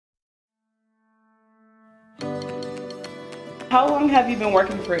How long have you been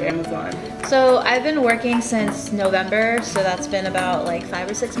working for Amazon? So I've been working since November, so that's been about like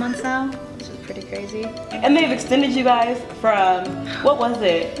 5 or 6 months now, which is pretty crazy. And they've extended you guys from, what was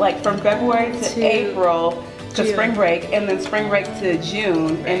it? Like from February to April to June. spring break, and then spring break to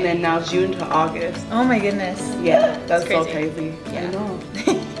June, and then now June to August. Oh my goodness. Yeah, that's crazy. so crazy. Yeah. I know.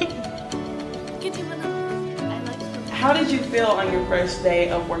 How did you feel on your first day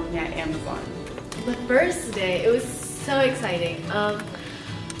of working at Amazon? The first day, it was so exciting.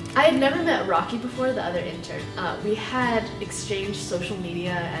 I had never met Rocky before, the other intern. We had exchanged social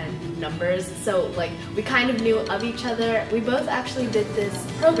media and numbers, so like we kind of knew of each other. We both actually did this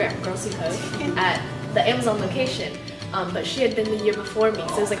program, Girls Who Code, at the Amazon location. But she had been the year before me,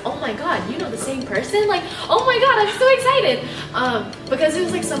 so it was like, oh my god, you know the same person? Like, oh my god, I'm so excited! Because it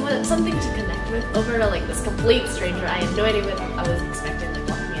was like something to connect with over like this complete stranger. I had no idea what I was expecting, like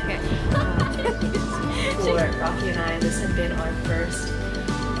walking in. For Rocky and I, this had been our first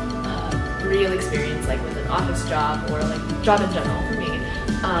real experience, like with an office job or like job in general for me.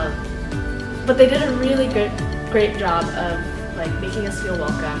 But they did a really great job of like making us feel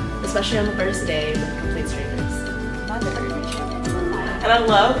welcome, especially on the first day with complete strangers. And I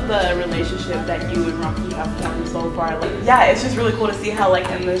love the relationship that you and Rocky have formed so far. Like, yeah, it's just really cool to see how like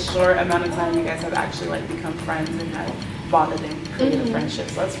in this short amount of time you guys have actually like become friends and have bonded and created a friendship.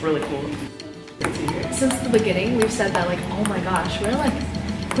 So that's really cool. Since the beginning, we've said that like, oh my gosh,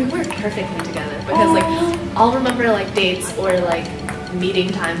 we work perfectly together, because like I'll remember like dates or like meeting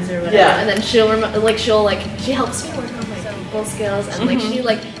times or whatever, and then she helps me work on my people skills, and like she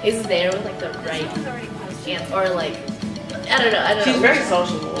like is there with like the right answer, or like I don't know. She's very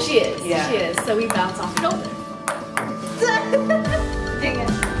sociable. She is. Yeah. She is. So we bounce off each other. Dang it.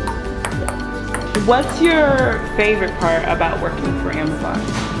 What's your favorite part about working for Amazon?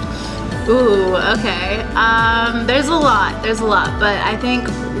 Ooh, okay. There's a lot, but I think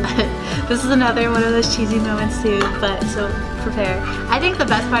this is another one of those cheesy moments too, but so prepare. I think the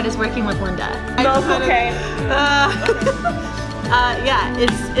best part is working with Linda. No, it's okay. Yeah,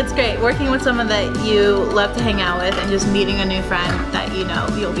 it's great working with someone that you love to hang out with, and just meeting a new friend that you know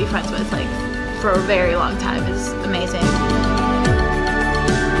you'll be friends with like for a very long time is amazing.